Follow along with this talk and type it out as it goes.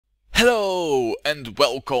Hello and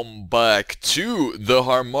welcome back to the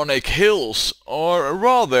Harmonic Hills, or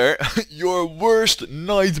rather, your worst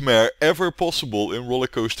nightmare ever possible in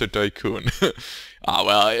Rollercoaster Tycoon.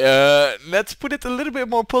 Let's put it a little bit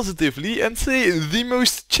more positively and say the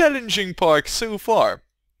most challenging park so far.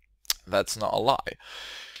 That's not a lie.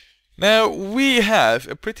 Now, we have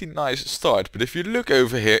a pretty nice start, but if you look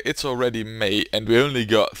over here, it's already May and we only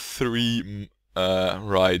got 3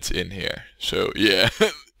 rides in here. So yeah.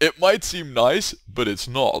 It might seem nice, but it's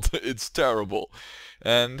not. It's terrible.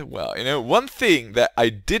 And, well, you know, one thing that I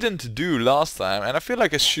didn't do last time, and I feel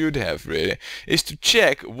like I should have really, is to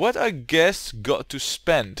check what our guests got to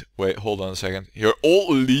spend. Wait, hold on a second. You're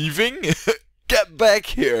all leaving? Get back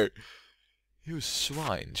here! You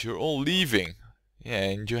swines, you're all leaving. Yeah,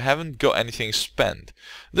 and you haven't got anything spent.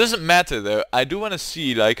 Doesn't matter though, I do want to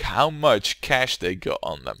see like how much cash they got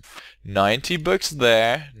on them. 90 bucks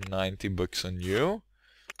there, 90 bucks on you.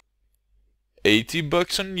 80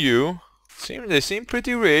 bucks on you. They seem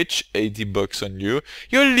pretty rich. 80 bucks on you.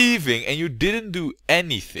 You're leaving and you didn't do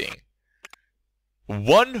anything.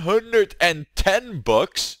 110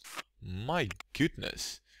 bucks? My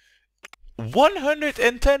goodness.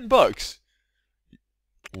 110 bucks.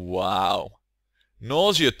 Wow.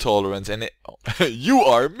 Nausea tolerance and it... You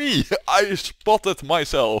are me. I spotted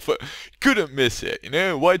myself. Couldn't miss it. You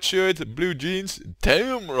know, white shirt, blue jeans.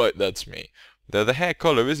 Damn right, that's me. The hair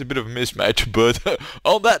color is a bit of a mismatch, but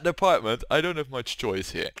on that department, I don't have much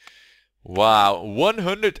choice here. Wow,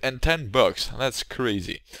 110 bucks. That's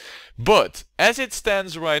crazy. But, as it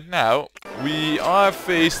stands right now, we are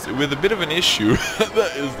faced with a bit of an issue.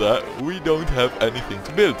 That is that we don't have anything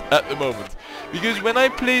to build at the moment. Because when I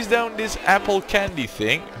place down this apple candy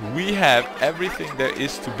thing, we have everything there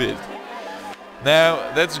is to build.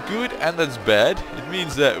 Now, that's good and that's bad. It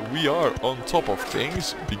means that we are on top of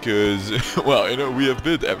things because, well, you know, we have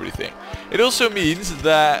built everything. It also means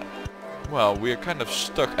that, well, we are kind of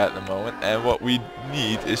stuck at the moment and what we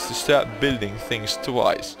need is to start building things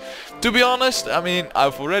twice. To be honest, I mean,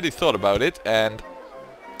 I've already thought about it and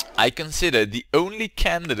I consider the only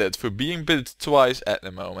candidate for being built twice at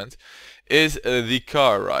the moment is the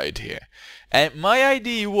car ride here. And my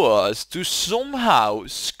idea was to somehow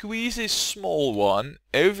squeeze a small one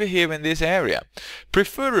over here in this area.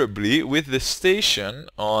 Preferably with the station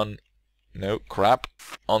on... No, crap.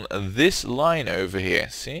 On this line over here.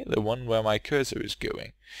 See? The one where my cursor is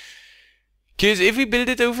going. Because if we build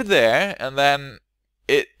it over there and then...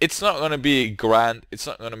 It's not going to be grand, it's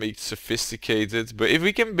not going to be sophisticated, but if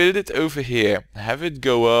we can build it over here, have it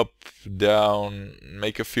go up, down,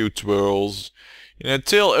 make a few twirls, you know,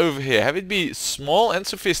 till over here, have it be small and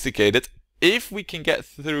sophisticated, if we can get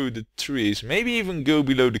through the trees, maybe even go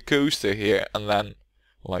below the coaster here, and then,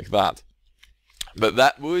 like that. But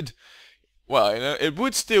that would, well, you know, it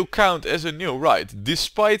would still count as a new ride,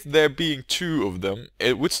 despite there being 2 of them,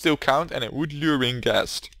 it would still count and it would lure in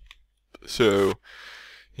guests. So...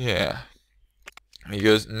 yeah,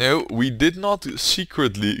 because no, we did not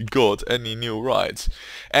secretly got any new rides.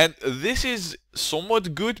 And this is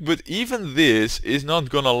somewhat good, but even this is not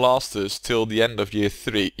gonna last us till the end of year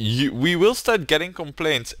 3. We will start getting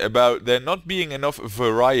complaints about there not being enough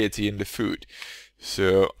variety in the food.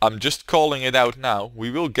 So I'm just calling it out now, we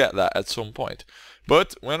will get that at some point.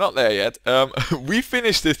 But we're not there yet. We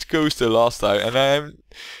finished this coaster last time and I'm...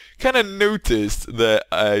 kind of noticed that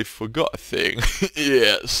I forgot a thing.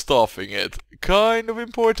 Yeah, staffing it. Kind of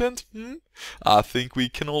important. I think we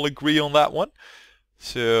can all agree on that one.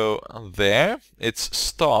 So, there. It's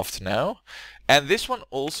staffed now. And this one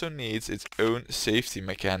also needs its own safety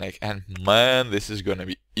mechanic. And man, this is gonna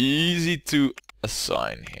be easy to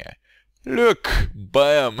assign here. Look!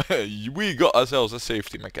 Bam! We got ourselves a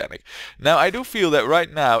safety mechanic. Now, I do feel that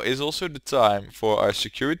right now is also the time for our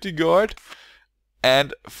security guard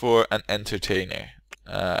and for an entertainer.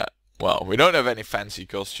 Well, we don't have any fancy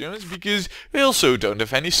costumes because we also don't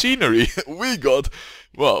have any scenery. We got,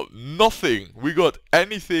 well, nothing. We got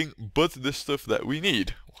anything but the stuff that we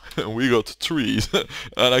need. We got trees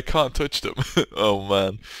and I can't touch them. Oh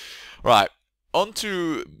man. Right,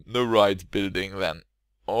 onto the ride building then.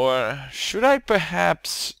 Or should I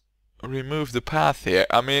perhaps remove the path here?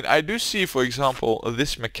 I mean, I do see, for example,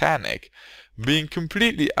 this mechanic being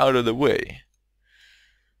completely out of the way.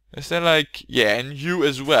 Is there like, yeah, and you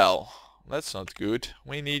as well. That's not good.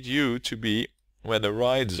 We need you to be where the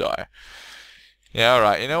rides are. Yeah,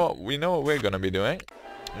 alright, you know what? We know what we're gonna be doing.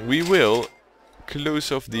 We will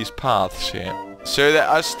close off these paths here, so that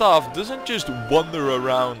our staff doesn't just wander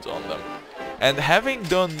around on them. And having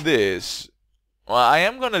done this, well, I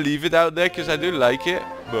am gonna leave it out there because I do like it,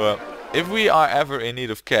 but if we are ever in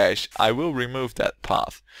need of cash, I will remove that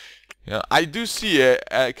path. Yeah, I do see it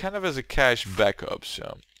kind of as a cash backup,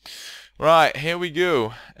 so. Right, here we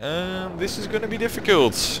go. This is gonna be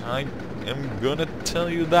difficult. I am gonna tell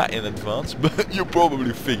you that in advance, but you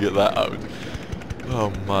probably figured that out.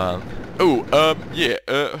 Oh man. Oh, yeah,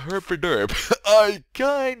 herpaderp. I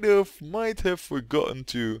kind of might have forgotten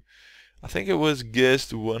to... I think it was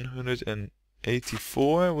guessed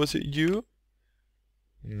 184. Was it you?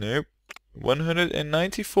 Nope.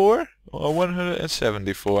 194 or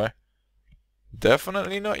 174?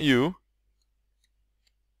 Definitely not you.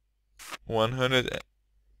 100.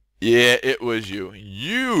 Yeah, it was you.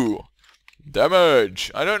 You! Damage!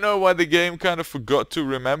 I don't know why the game kind of forgot to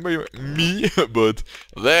remember me, but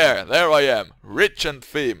there I am, rich and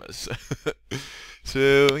famous.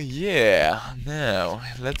 So yeah, now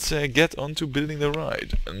let's get on to building the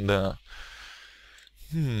ride. And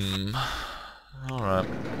alright.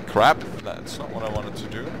 Crap, that's not what I wanted to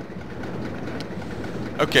do.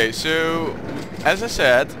 Okay, so as I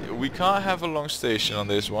said, we can't have a long station on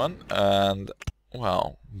this one, and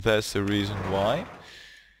well, that's the reason why.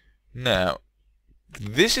 Now,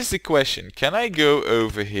 this is the question. Can I go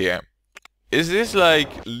over here? Is this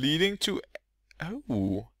like leading to...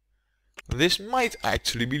 Oh, this might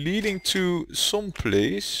actually be leading to some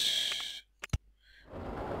place.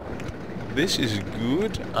 This is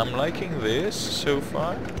good. I'm liking this so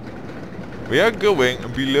far. We are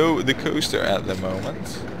going below the coaster at the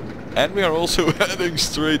moment. And we are also heading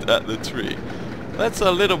straight at the tree. That's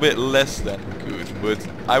a little bit less than good, but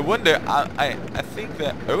I wonder, I think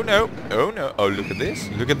that... Oh no, oh no, oh look at this,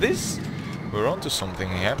 look at this. We're onto something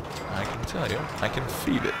here, I can tell you, I can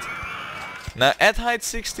feel it. Now at height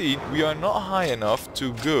 16, we are not high enough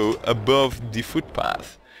to go above the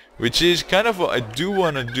footpath, which is kind of what I do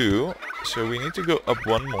want to do, so we need to go up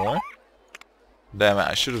one more. Damn it,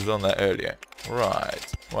 I should have done that earlier.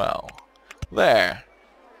 Right, well, there.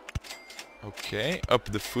 Okay, up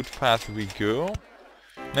the footpath we go.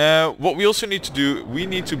 Now, what we also need to do, we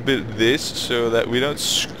need to build this so that we don't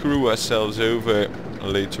screw ourselves over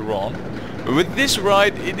later on. But with this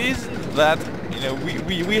ride, it isn't that, you know,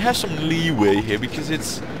 we have some leeway here because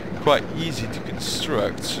it's quite easy to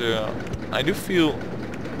construct. So, I do feel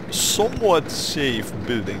somewhat safe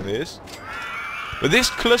building this. But this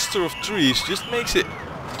cluster of trees just makes it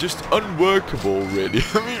just unworkable, really.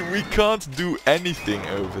 I mean, we can't do anything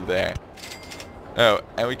over there. Oh,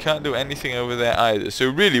 and we can't do anything over there either. So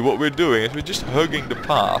really what we're doing is we're just hugging the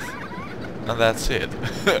path. And that's it.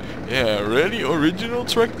 Yeah, really original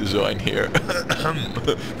track design here.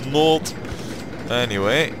 Not.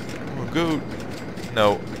 Anyway, we'll go...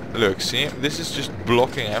 No, look, see? This is just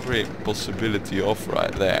blocking every possibility off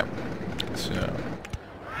right there. So...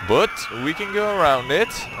 But we can go around it.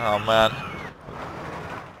 Oh man.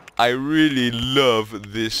 I really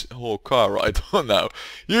love this whole car ride now.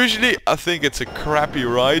 Usually I think it's a crappy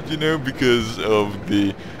ride, you know, because of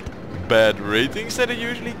the bad ratings that I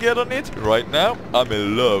usually get on it. Right now I'm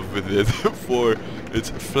in love with it for its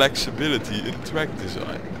flexibility in track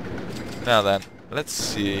design. Now then, let's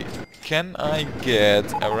see. Can I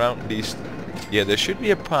get around these... Yeah, there should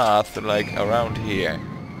be a path like around here.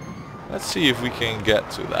 Let's see if we can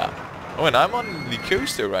get to that. Oh, and I'm on the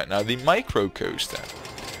coaster right now, the micro coaster.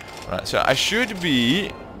 Right, so I should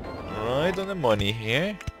be right on the money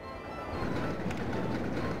here.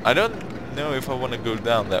 I don't know if I want to go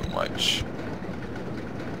down that much.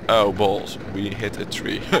 Oh, balls. We hit a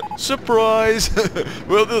tree. Surprise!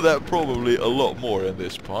 We'll do that probably a lot more in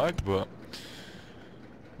this park, but...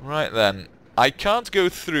 Right then. I can't go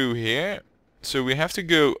through here, so we have to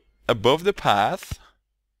go above the path.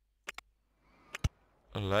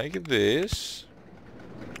 Like this.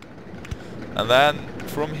 And then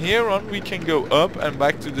from here on we can go up and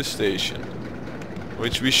back to the station.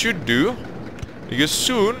 Which we should do. Because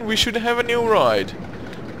soon we should have a new ride.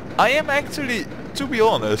 I am actually, to be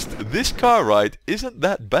honest, this car ride isn't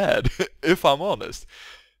that bad, if I'm honest.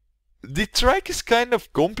 The track is kind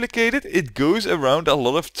of complicated. It goes around a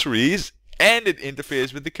lot of trees and it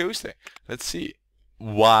interferes with the coaster. Let's see.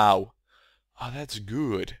 Wow. Oh, that's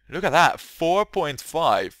good. Look at that.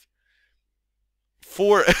 4.5.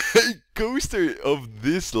 For a coaster of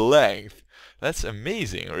this length. That's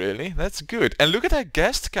amazing, really. That's good. And look at that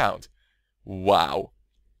guest count. Wow.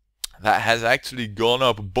 That has actually gone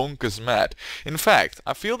up bonkers mad. In fact,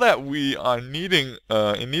 I feel that we are in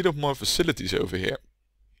need of more facilities over here.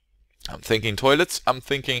 I'm thinking toilets. I'm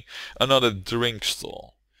thinking another drink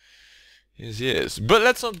stall. Yes, yes. But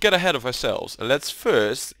let's not get ahead of ourselves. Let's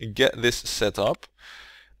first get this set up.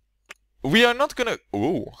 We are not gonna...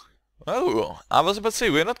 Oh, I was about to say,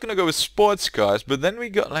 we're not gonna go with sports cars, but then we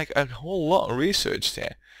got like a whole lot researched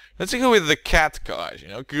here. Let's go with the cat cars, you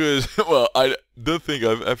know, because, well, I don't think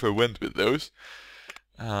I've ever went with those.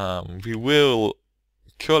 We will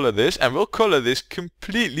color this, and we'll color this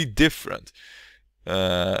completely different.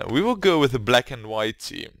 We will go with the black and white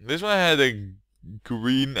team. This one had a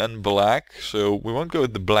green and black, so we won't go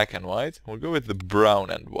with the black and white. We'll go with the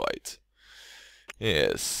brown and white.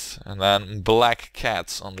 Yes, and then black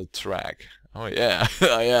cats on the track. Oh yeah,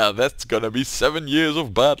 yeah, that's gonna be 7 years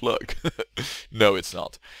of bad luck. No, it's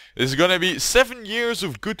not. It's gonna be 7 years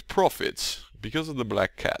of good profits because of the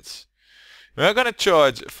black cats. We're gonna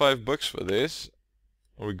charge $5 for this,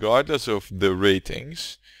 regardless of the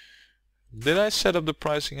ratings. Did I set up the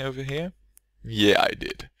pricing over here? Yeah, I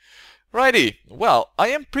did. Righty. Well,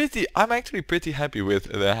 I'm actually pretty happy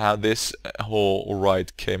with how this whole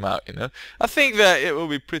ride came out. You know, I think that it will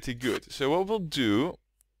be pretty good. So what we'll do,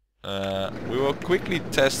 we will quickly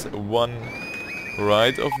test one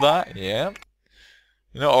ride of that. Yeah.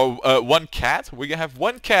 You know, or one cat. We're gonna have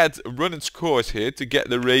one cat run its course here to get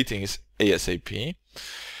the ratings ASAP,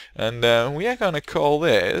 and we are gonna call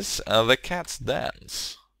this the Cat's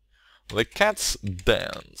Dance. The Cat's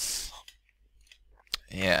Dance.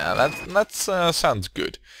 Yeah, that sounds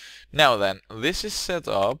good. Now then, this is set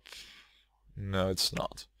up. No, it's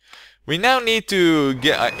not. We now need to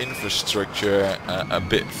get our infrastructure a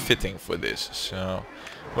bit fitting for this. So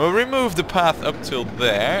we'll remove the path up till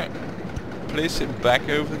there, place it back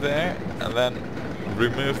over there, and then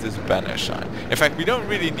remove this banner sign. In fact, we don't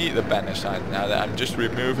really need the banner sign now that I'm just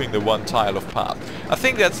removing the one tile of path. I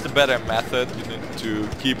think that's the better method, you know, to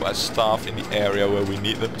keep our staff in the area where we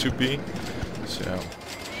need them to be. So,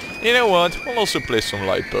 you know what, we'll also place some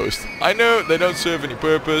light posts. I know they don't serve any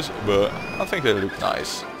purpose, but I think they look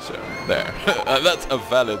nice. So, there. That's a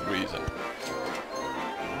valid reason.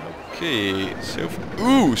 Okay, so...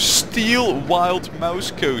 Ooh, steel wild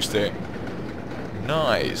mouse coaster.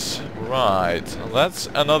 Nice. Right, that's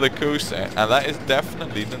another coaster, and that is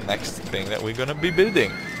definitely the next thing that we're gonna be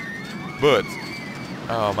building. But...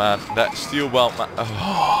 oh man, that steel wild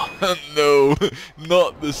oh, no,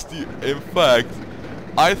 not the steel. In fact,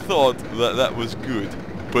 I thought that that was good,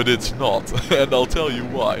 but it's not, and I'll tell you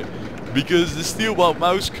why. Because the steel wild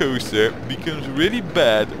mouse coaster becomes really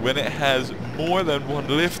bad when it has more than one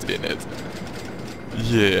lift in it.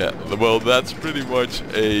 Yeah, well, that's pretty much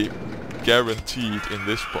a guaranteed in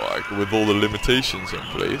this park with all the limitations in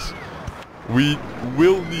place. We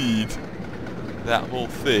will need that whole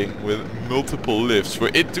thing with multiple lifts for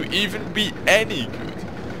it to even be any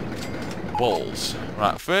good. Balls.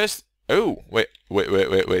 Right, first... oh, wait.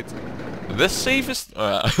 The safest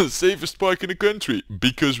safest park in the country,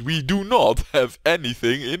 because we do not have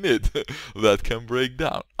anything in it that can break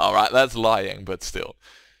down. Alright, that's lying, but still.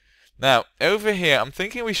 Now, over here, I'm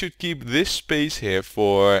thinking we should keep this space here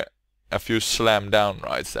for a few slam down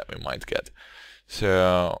rides that we might get.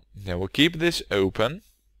 So, yeah, we'll keep this open.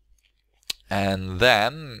 And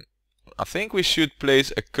then, I think we should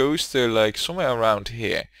place a coaster like somewhere around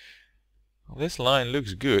here. This line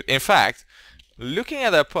looks good. In fact, looking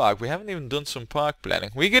at our park, we haven't even done some park planning.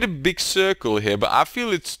 We get a big circle here, but I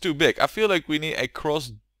feel it's too big. I feel like we need a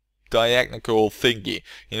cross diagonal thingy.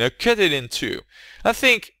 You know, cut it in two. I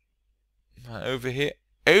think over here,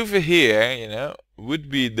 you know, would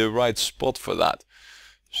be the right spot for that.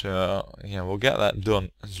 So, yeah, we'll get that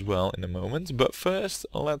done as well in a moment. But first,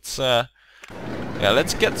 let's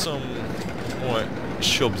get some more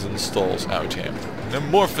shops and stalls out here. And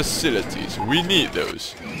more facilities. We need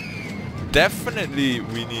those. Definitely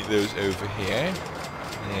we need those over here.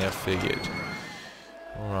 Yeah, figured.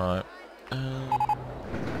 Alright.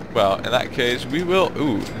 Well, in that case, we will...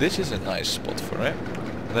 ooh, this is a nice spot for it.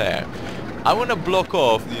 There. I want to block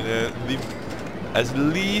off, you know, as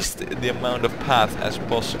least the amount of path as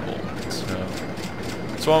possible.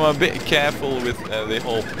 So I'm a bit careful with the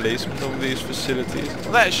whole placement of these facilities.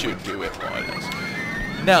 That should do it, more or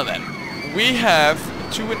less. Now then, we have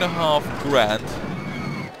 2.5 grand.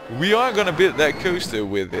 We are gonna build that coaster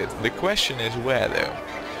with it. The question is where though?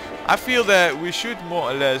 I feel that we should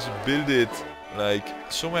more or less build it like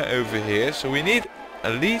somewhere over here. So we need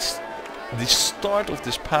at least the start of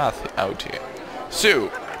this path out here. So,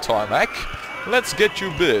 tarmac, let's get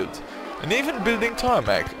you built. And even building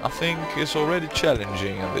tarmac, I think, is already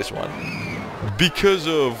challenging in this one. Because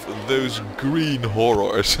of those green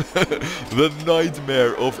horrors. The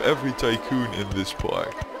nightmare of every tycoon in this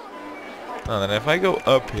park. And then if I go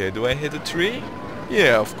up here, do I hit a tree?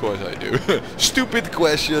 Yeah, of course I do. Stupid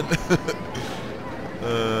question.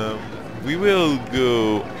 We will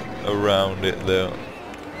go around it though.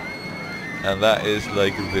 And that is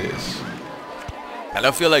like this. And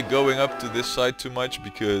I feel like going up to this side too much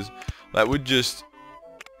because that would just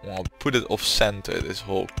I'll put it off center, this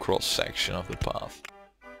whole cross section of the path.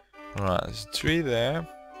 Alright, there's a tree there.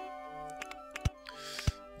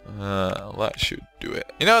 That should do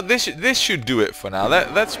it. You know, this should do it for now.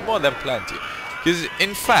 That's more than plenty. Because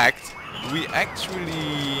in fact, we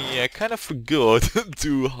actually kind of forgot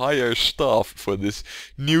to hire staff for this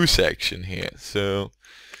new section here. So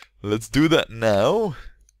let's do that now.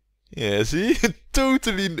 Yeah, see?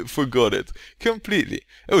 Totally forgot it. Completely.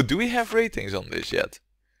 Oh, do we have ratings on this yet?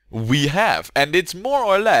 We have. And it's more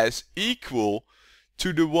or less equal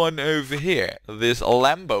to the one over here. This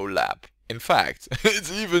Lambo lab. In fact, it's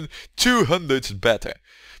even 200 better.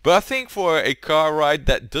 But I think for a car ride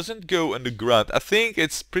that doesn't go underground, I think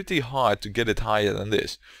it's pretty hard to get it higher than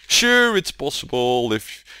this. Sure, it's possible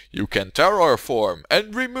if you can terraform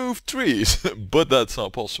and remove trees, but that's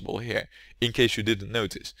not possible here, in case you didn't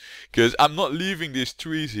notice. Because I'm not leaving these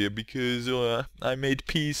trees here because I made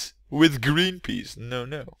peace with Greenpeace. No.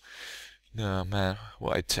 No, man,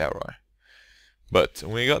 why terror? But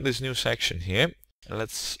we got this new section here.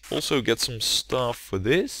 Let's also get some stuff for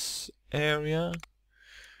this area.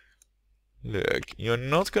 Look, you're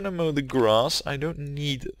not gonna mow the grass. I don't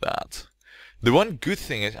need that. The one good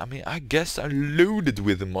thing is, I mean, I guess I'm loaded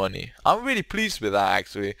with the money. I'm really pleased with that,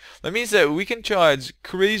 actually. That means that we can charge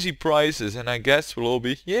crazy prices and I guess we'll all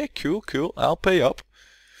be, yeah, cool, I'll pay up.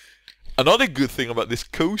 Another good thing about this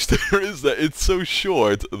coaster is that it's so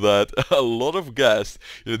short that a lot of gas,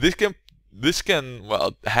 you know, this can,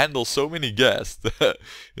 well, handle so many guests.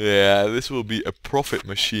 Yeah, this will be a profit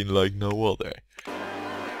machine like no other.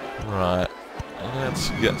 Right, let's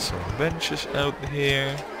get some benches out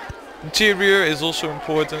here. Interior is also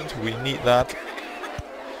important, we need that.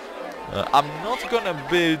 I'm not gonna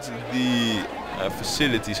build the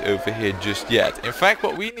facilities over here just yet. In fact,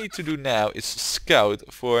 what we need to do now is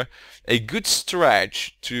scout for a good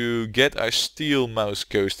stretch to get our steel mouse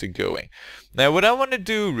coaster going. Now what I want to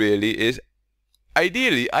do really is,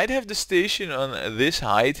 ideally I'd have the station on this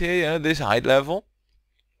height here, you know, this height level,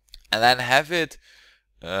 and then have it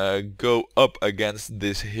go up against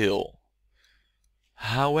this hill.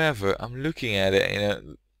 However, I'm looking at it, you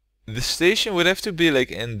know, the station would have to be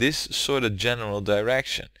like in this sort of general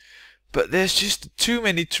direction, but there's just too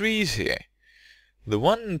many trees here. The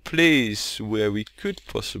one place where we could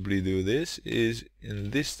possibly do this is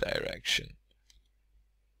in this direction.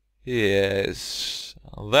 Yes,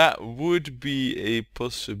 that would be a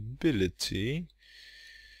possibility.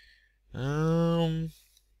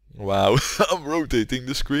 Wow, I'm rotating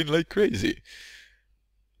the screen like crazy.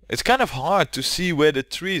 It's kind of hard to see where the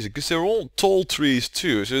trees are, because they're all tall trees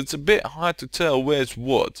too, so it's a bit hard to tell where's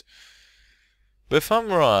what. But if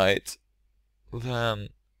I'm right, then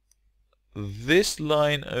this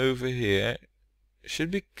line over here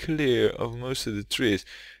should be clear of most of the trees.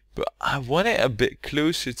 But I want it a bit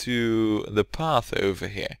closer to the path over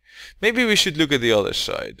here. Maybe we should look at the other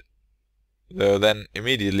side. Though then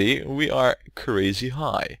immediately we are crazy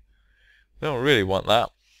high. Don't really want that.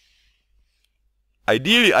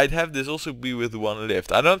 Ideally I'd have this also be with one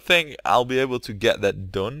lift. I don't think I'll be able to get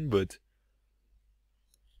that done, but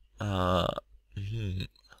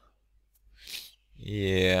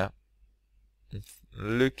yeah.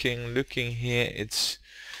 Looking here,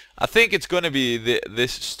 I think it's gonna be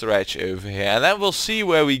this stretch over here, and then we'll see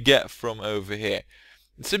where we get from over here.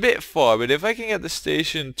 It's a bit far, but if I can get the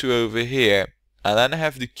station to over here, and then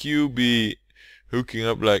have the queue be hooking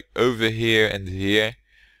up like over here and here,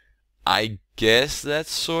 I guess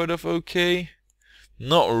that's sort of okay.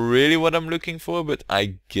 Not really what I'm looking for, but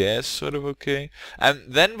I guess sort of okay. And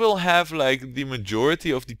then we'll have like the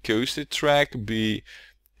majority of the coaster track be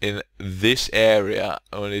in this area,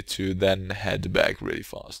 only to then head back really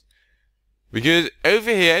fast. Because over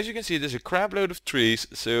here, as you can see, there's a crap load of trees,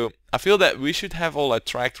 so I feel that we should have all our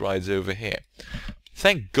tracked rides over here.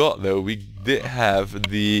 Thank God though, we did have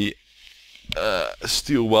the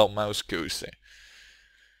steel wild mouse coaster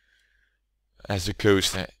as a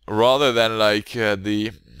coaster, rather than like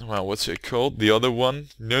the, well, what's it called? The other one,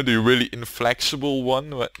 you know, the really inflexible one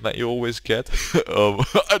that you always get.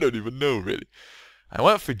 I don't even know really. I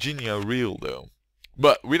want Virginia Real though,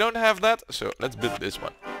 but we don't have that, so let's build this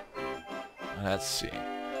one. Let's see,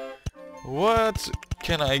 what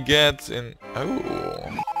can I get in?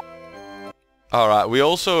 Oh, alright, we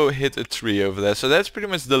also hit a tree over there, so that's pretty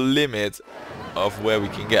much the limit of where we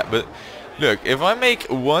can get. But look, if I make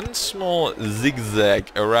one small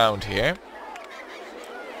zigzag around here,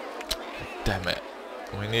 damn it,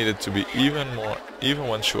 we need it to be even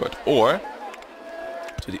one short, or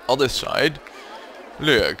to the other side.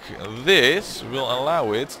 Look, this will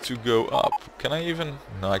allow it to go up. Can I even...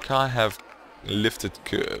 No, I can't have lifted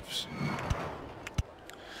curves.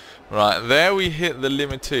 Right, there we hit the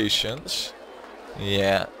limitations.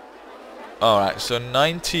 Yeah. Alright, so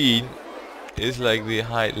 19 is like the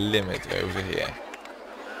height limit over here.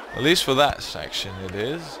 At least for that section it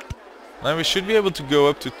is. Now we should be able to go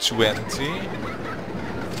up to 20.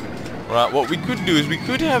 Right, what we could do is we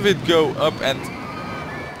could have it go up and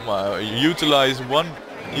utilize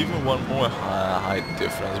even one more height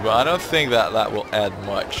difference, but I don't think that that will add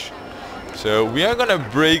much. So we are gonna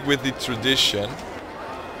break with the tradition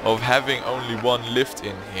of having only one lift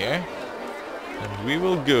in here, and we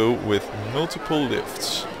will go with multiple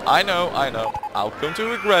lifts. I know, I'll come to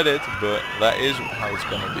regret it, but that is how it's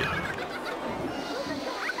gonna be.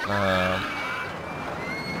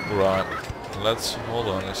 Right, let's hold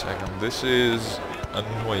on a second. This is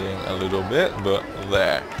annoying a little bit, but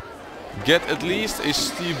there. Get at least a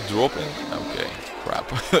steep drop in. Okay,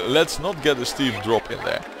 crap. Let's not get a steep drop in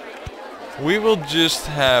there. We will just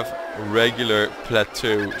have regular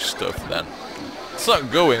plateau stuff then. It's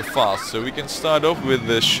not going fast, so we can start off with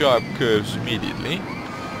the sharp curves immediately.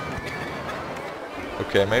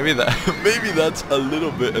 Okay, maybe that's a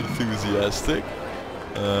little bit enthusiastic.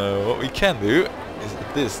 What we can do is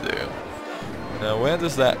this though. Now where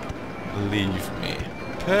does that leave me?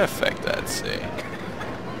 Perfect, I'd say.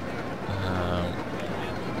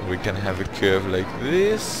 We can have a curve like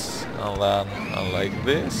this, and then like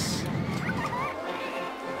this.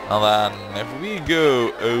 And then if we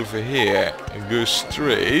go over here and go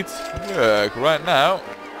straight, look, right now,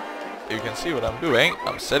 you can see what I'm doing.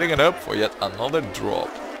 I'm setting it up for yet another drop.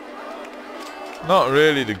 Not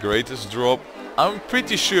really the greatest drop. I'm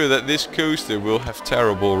pretty sure that this coaster will have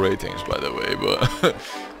terrible ratings, by the way, but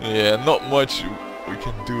yeah, not much we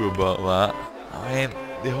can do about that. I mean,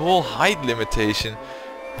 the whole height limitation,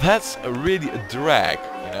 that's really a drag.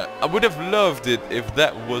 You know? I would have loved it if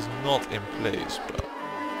that was not in place, but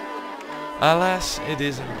alas, it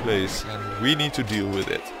is in place and we need to deal with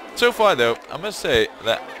it. So far though, I must say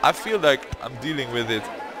that I feel like I'm dealing with it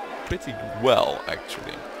pretty well,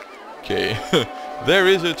 actually. Okay, there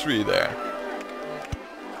is a tree there.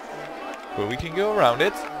 But we can go around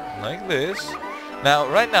it, like this. Now,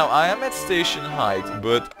 right now I am at station height,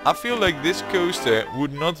 but I feel like this coaster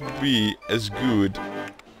would not be as good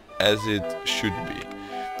as it should be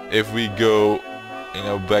if we go, you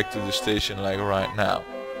know, back to the station like right now.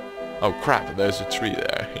 Oh crap, there's a tree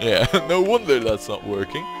there. Yeah, no wonder that's not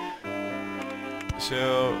working.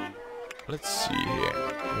 So, let's see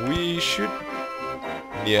here. We should...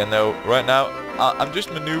 Yeah, no, right now I'm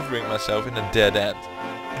just maneuvering myself in a dead end.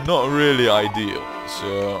 Not really ideal.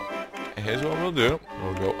 So, here's what we'll do.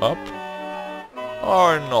 We'll go up.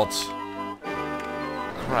 Or not.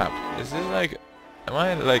 Crap, is this like... Am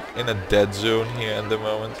I like in a dead zone here at the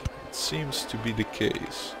moment? It seems to be the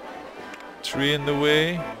case. Tree in the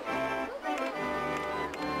way.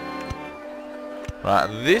 Right,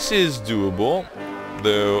 this is doable,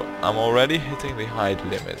 though I'm already hitting the height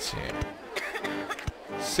limits here.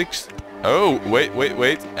 Oh,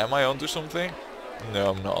 wait, am I onto something?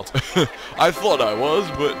 No, I'm not. I thought I was,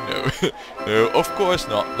 but no. No, of course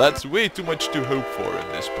not. That's way too much to hope for in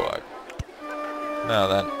this park. Now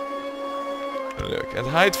then, look, at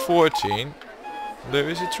height 14, there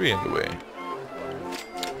is a tree in the way.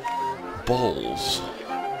 Balls.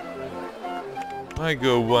 I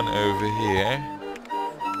go one over here.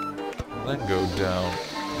 Then go down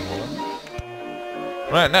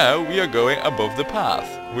one. Right now we are going above the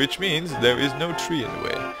path, which means there is no tree in the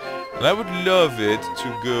way. And I would love it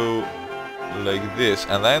to go like this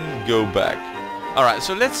and then go back. Alright,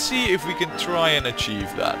 so let's see if we can try and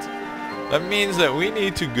achieve that. That means that we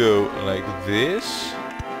need to go like this.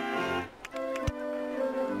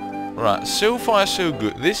 Right, so far so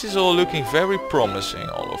good. This is all looking very promising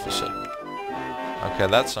all of a sudden. Okay,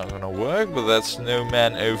 that's not gonna work, but that's no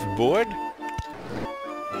man overboard.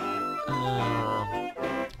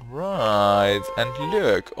 Right, and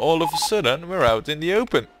look, all of a sudden we're out in the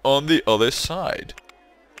open on the other side.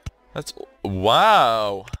 That's...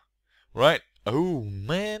 wow! Right, oh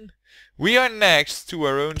man. We are next to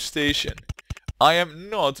our own station. I am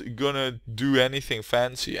not gonna do anything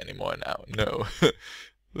fancy anymore now, no.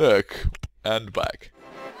 Look, and back.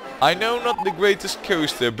 I know not the greatest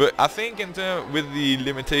coaster, but I think with the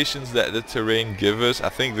limitations that the terrain gives us, I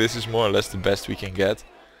think this is more or less the best we can get.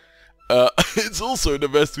 It's also the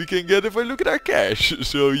best we can get if I look at our cash,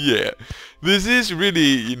 so yeah. This is really,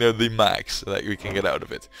 you know, the max that we can get out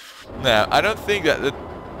of it. Now, I don't think that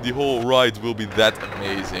the whole ride will be that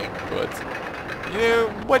amazing, but, you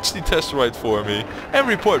know, watch the test ride for me and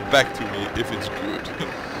report back to me if it's good.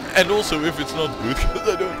 And also if it's not good, because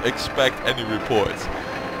I don't expect any reports.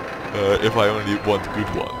 If I only want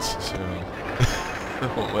good ones, so...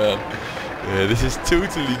 Oh man. Yeah, this is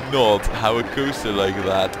totally not how a coaster like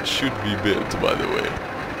that should be built, by the way.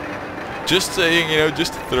 Just saying, you know,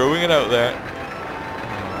 just throwing it out there.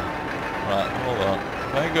 Right, hold on.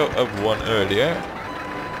 If I go up one earlier,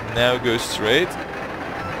 now go straight,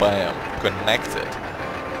 bam, connected.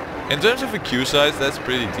 In terms of a queue size, that's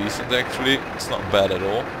pretty decent actually. It's not bad at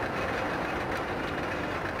all.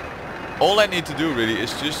 All I need to do really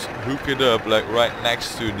is just hook it up like right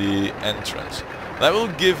next to the entrance. That will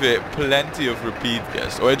give it plenty of repeat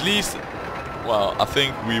gas, or at least, well, I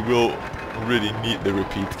think we will really need the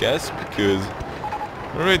repeat gas because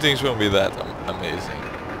the ratings won't be that amazing.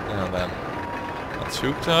 And then that's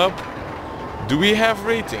hooked up. Do we have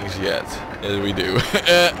ratings yet? Yes, we do.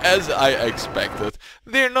 As I expected.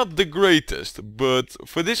 They're not the greatest, but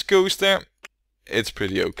for this coaster, it's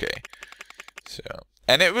pretty okay. So,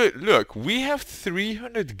 and it will, look, we have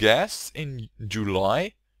 300 guests in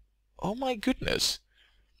July. Oh my goodness.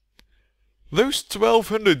 Those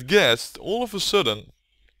 1200 guests all of a sudden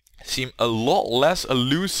seem a lot less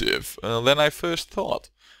elusive than I first thought.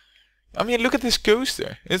 I mean, look at this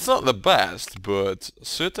coaster. It's not the best, but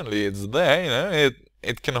certainly it's there, you know,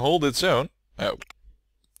 it can hold its own. Oh,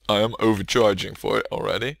 I am overcharging for it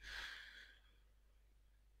already.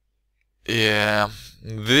 Yeah,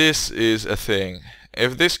 this is a thing.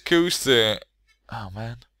 If this coaster... Oh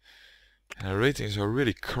man, the ratings are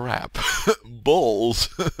really crap. Balls.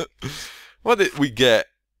 What did we get?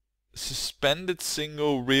 Suspended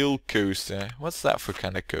single rail coaster. What's that for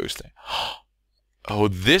kind of coaster? Oh,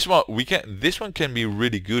 this one this one can be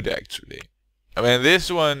really good actually. I mean, this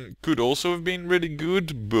one could also have been really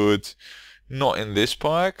good, but not in this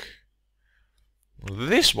park.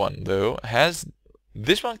 This one though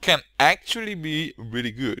this one can actually be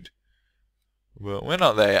really good. Well, we're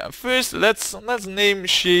not there yet. First, let's name,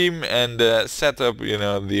 shame, and set up, you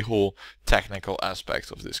know, the whole technical aspects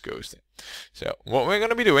of this coaster. So, what we're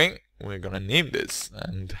gonna be doing, we're gonna name this.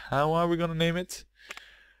 And how are we gonna name it?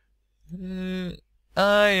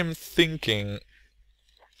 I am thinking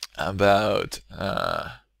about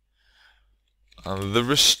the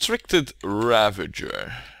Restricted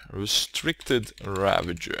Ravager. Restricted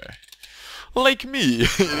Ravager. Like me,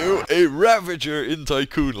 you know, a Ravager in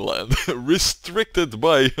Tycoon Land. Restricted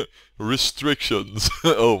by restrictions.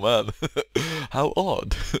 Oh man, how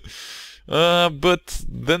odd. But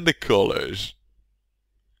then the colors.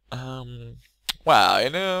 Well, you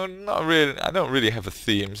know, not really. I don't really have a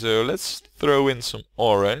theme, so let's throw in some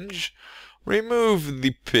orange. Remove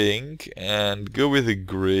the pink and go with a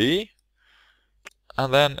grey.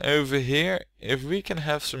 And then over here, if we can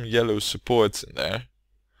have some yellow supports in there.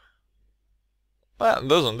 That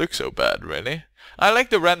doesn't look so bad, really. I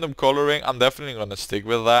like the random coloring. I'm definitely gonna stick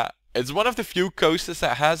with that. It's one of the few coasters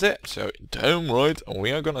that has it, so damn right,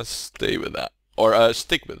 we are gonna stay with that, or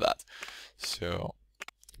stick with that. So,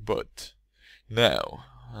 but now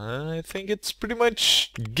I think it's pretty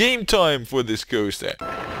much game time for this coaster.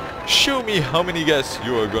 Show me how many guests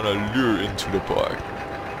you are gonna lure into the park.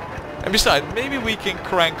 And besides, maybe we can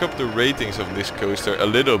crank up the ratings of this coaster a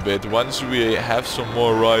little bit once we have some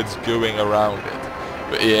more rides going around it.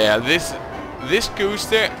 But yeah, this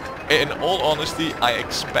coaster, in all honesty, I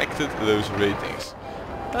expected those ratings.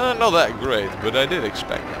 Not that great, but I did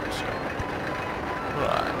expect them, so.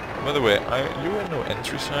 Right. By the way, you are no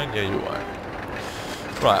entry sign? Yeah, you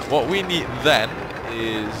are. Right, what we need then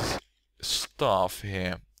is staff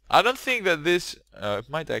here. I don't think that this... it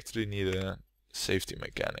might actually need a safety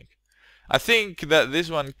mechanic. I think that this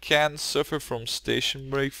one can suffer from station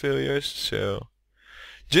brake failures, so...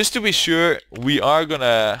 Just to be sure, we are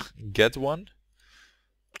gonna get one.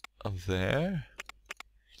 There.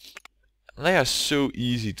 They are so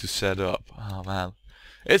easy to set up. Oh man.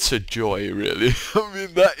 It's a joy, really. I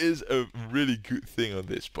mean, that is a really good thing on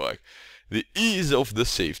this park. The ease of the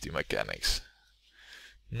safety mechanics.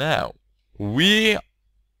 Now, we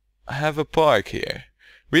have a park here.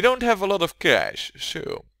 We don't have a lot of cash,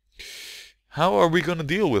 so... How are we gonna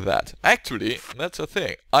deal with that? Actually, that's a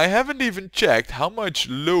thing. I haven't even checked how much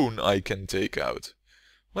loan I can take out.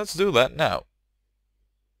 Let's do that now.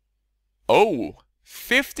 Oh,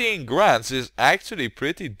 15 grand is actually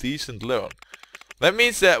pretty decent loan. That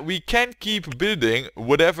means that we can keep building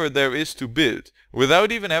whatever there is to build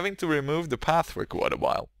without even having to remove the path for quite a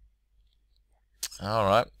while.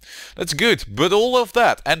 Alright, that's good, but all of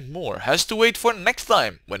that and more has to wait for next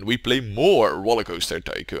time when we play more Rollercoaster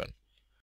Tycoon.